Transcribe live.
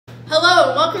Hello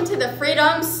and welcome to the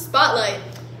Freedom Spotlight.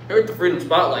 Here at the Freedom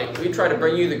Spotlight, we try to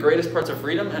bring you the greatest parts of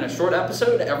freedom in a short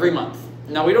episode every month.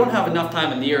 Now, we don't have enough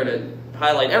time in the year to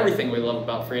highlight everything we love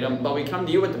about freedom, but we come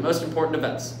to you with the most important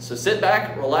events. So sit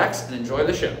back, relax, and enjoy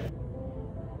the show.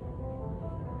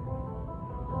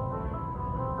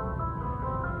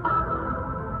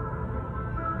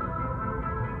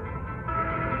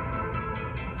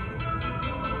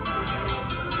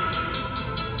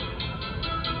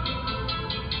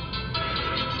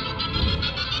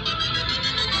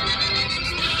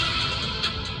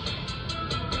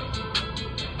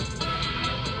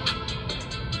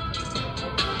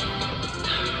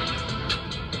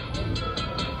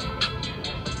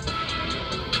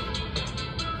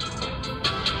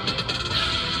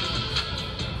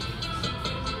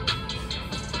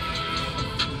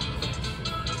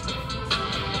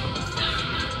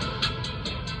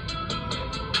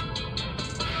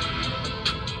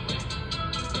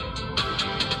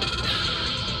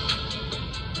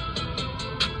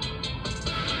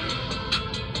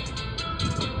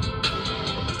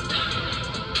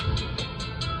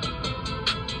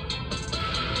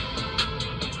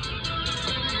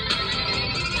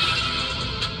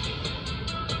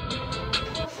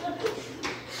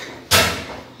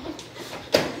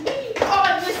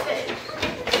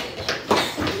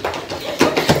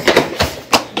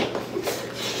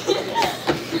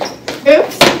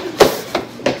 Oops.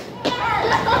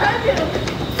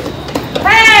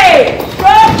 Hey!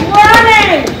 Stop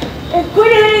running! And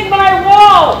quit hitting my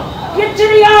wall! Get to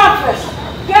the office!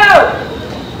 Go!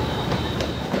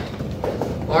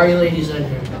 Why are you ladies in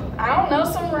here? I don't know,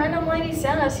 some random lady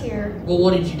sent us here. Well,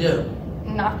 what did you do?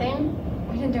 Nothing.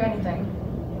 We didn't do anything.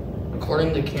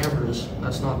 According to cameras,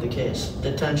 that's not the case.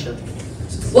 Detention.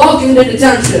 Welcome to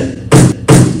detention.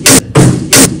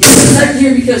 You're sent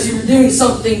here because you were doing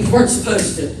something you weren't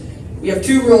supposed to. We have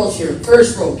two rules here.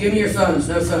 First rule, give me your phones.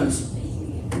 No phones.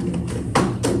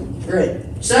 Great.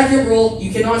 Second rule,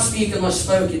 you cannot speak unless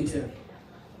spoken to.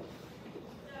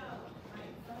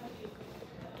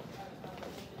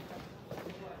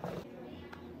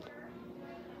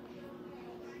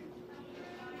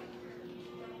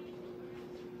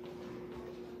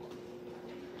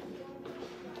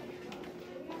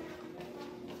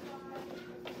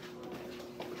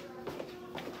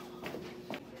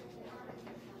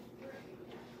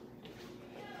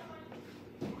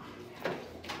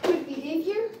 Good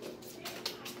behavior.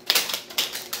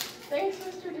 Thanks,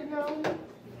 Mr. Denone.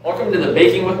 Welcome to the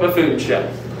Baking with Buffoon show.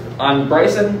 I'm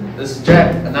Bryson, this is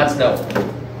Jack, and that's Noah.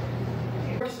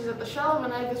 Is that the shell of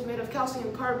an egg is made of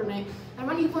calcium carbonate, and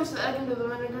when you place the egg into the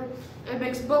vinegar, it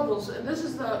makes bubbles. And this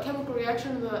is the chemical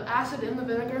reaction of the acid in the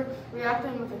vinegar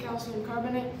reacting with the calcium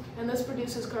carbonate, and this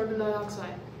produces carbon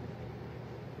dioxide.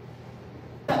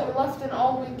 We left it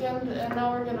all weekend, and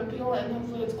now we're going to peel it, and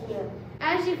hopefully it's clear.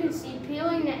 As you can see,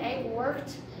 peeling the egg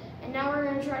worked, and now we're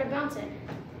going to try to bounce it.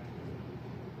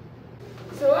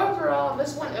 So overall,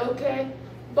 this went okay,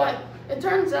 but it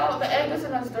turns out the egg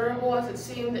isn't as durable as it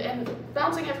seemed, and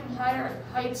bouncing it from higher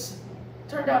heights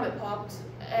turned out it popped.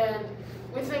 And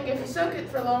we think if you soak it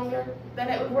for longer, then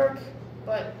it would work,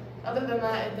 but other than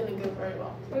that, it didn't go very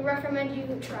well. We recommend you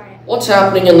try it. What's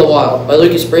Happening in the Wild by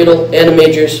Lucas Bradel, Anna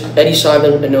Majors, Eddie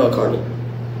Simon, and Noah Carney.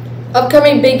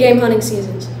 Upcoming big game hunting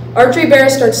seasons. Archery bear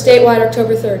starts statewide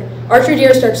October 3rd. Archery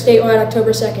deer starts statewide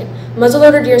October 2nd.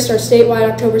 Muzzleloader deer starts statewide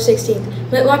October 16th.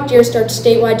 Flintlock deer starts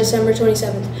statewide December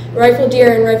 27th. Rifle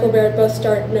deer and rifle bear both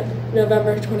start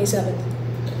November 27th.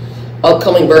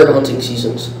 Upcoming bird hunting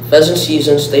seasons. Pheasant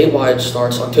season statewide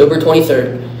starts October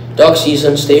 23rd. Duck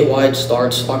season statewide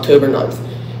starts October 9th.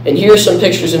 And here are some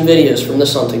pictures and videos from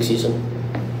this hunting season.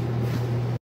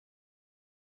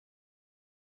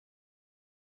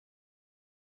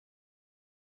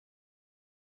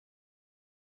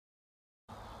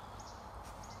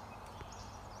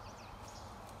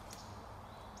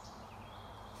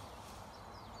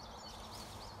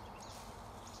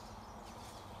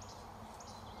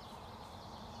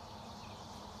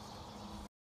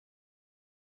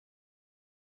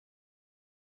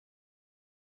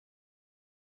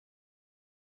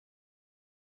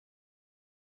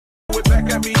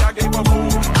 Back at me, I gave a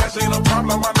move. That ain't a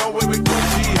problem, I know where we go.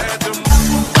 She had them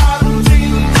bottom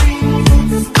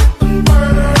jeans,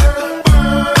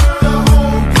 the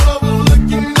whole club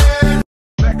looking at.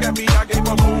 Back at me, I gave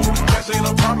a move. That ain't a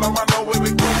problem, I know where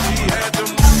we go. She had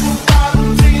them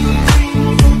bottom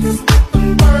jeans,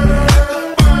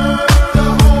 the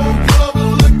whole club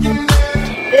looking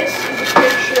at. This is a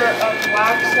picture of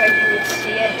wax as you would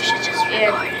see it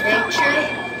in nature.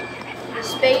 The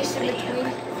space in between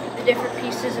the different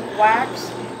pieces of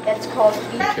wax, that's called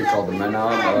feature. kid called the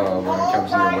Menad when it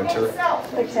comes near winter.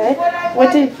 Okay.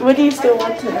 What do you still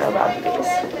want to know about the bees?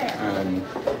 And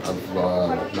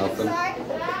nothing.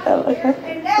 Oh,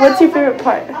 okay. What's your favorite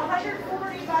part?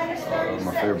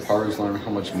 My favorite part is learning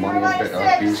how much money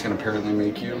bees can apparently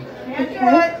make you.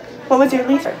 Okay. What was your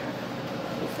least?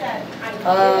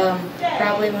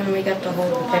 Probably when we got to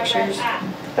hold the pictures.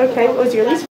 Okay, what was your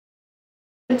least?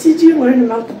 What did you learn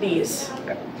about the bees?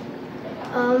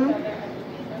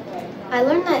 I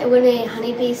learned that when a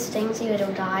honeybee stings you,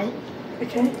 it'll die.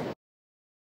 Okay.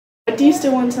 What do you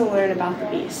still want to learn about the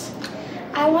bees?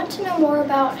 I want to know more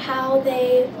about how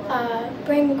they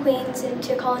bring queens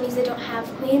into colonies that don't have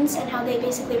queens and how they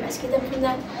basically rescue them from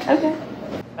that. Okay.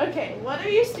 Okay, what are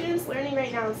your students learning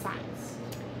right now in science?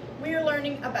 We are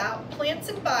learning about plants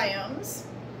and biomes,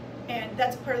 and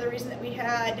that's part of the reason that we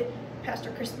had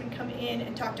Pastor Christman come in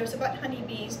and talk to us about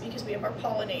honeybees, because we have our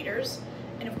pollinators.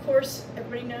 And of course,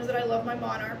 everybody knows that I love my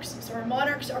monarchs. So our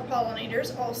monarchs are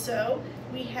pollinators also.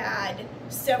 We had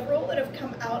several that have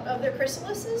come out of their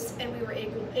chrysalises, and we were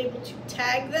able to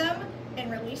tag them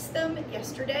and release them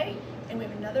yesterday. And we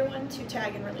have another one to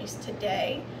tag and release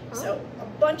today. So a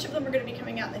bunch of them are going to be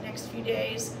coming out in the next few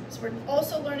days. So we're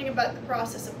also learning about the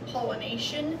process of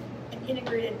pollination and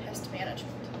integrated pest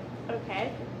management.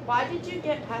 Okay. Why did you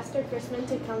get Pastor Christman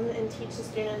to come and teach the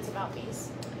students about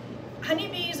bees?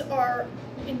 Honeybees are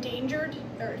endangered,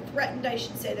 or threatened, I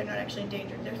should say. They're not actually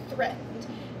endangered, they're threatened.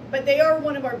 But they are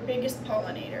one of our biggest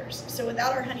pollinators. So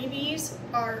without our honeybees,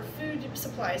 our food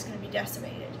supply is going to be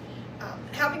decimated.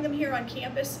 Having them here on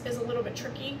campus is a little bit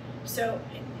tricky. So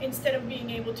instead of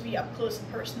being able to be up close and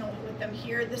personal with them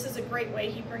here, this is a great way.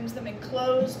 He brings them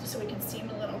enclosed so we can see them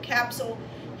in a little capsule.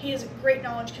 He has great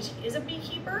knowledge because he is a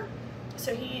beekeeper.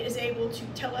 So he is able to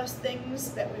tell us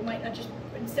things that we might not just,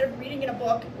 instead of reading in a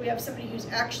book, we have somebody who's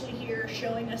actually here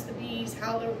showing us the bees,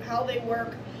 how they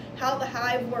work, how the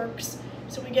hive works.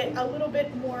 So we get a little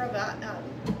bit more of a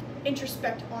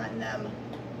introspect on them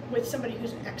with somebody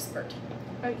who's an expert.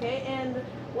 Okay, and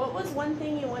what was one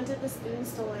thing you wanted the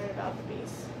students to learn about the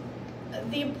bees?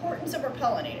 The importance of our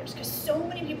pollinators, because so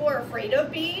many people are afraid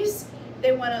of bees.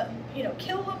 They want to,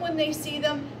 kill them when they see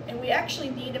them, and we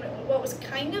actually need them. What was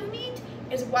kind of neat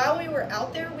is while we were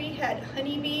out there, we had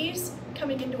honeybees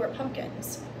coming into our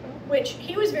pumpkins, which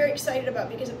he was very excited about,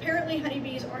 because apparently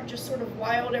honeybees aren't just sort of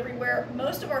wild everywhere.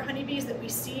 Most of our honeybees that we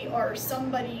see are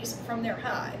somebody's from their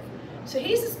hive. So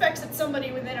he suspects that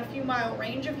somebody within a few mile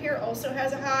range of here also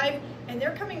has a hive, and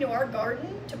they're coming to our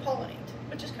garden to pollinate,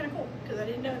 which is kind of cool, because I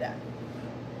didn't know that.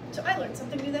 So I learned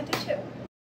something new that day too.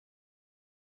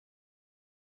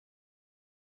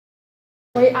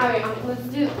 Wait, let's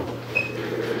do it.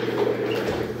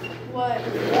 What?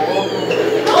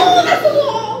 Oh, that's the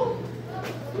wall!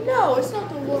 No, it's not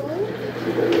the wall.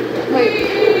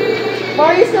 Wait, why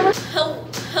are you still?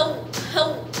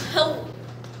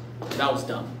 That was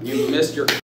dumb. You missed your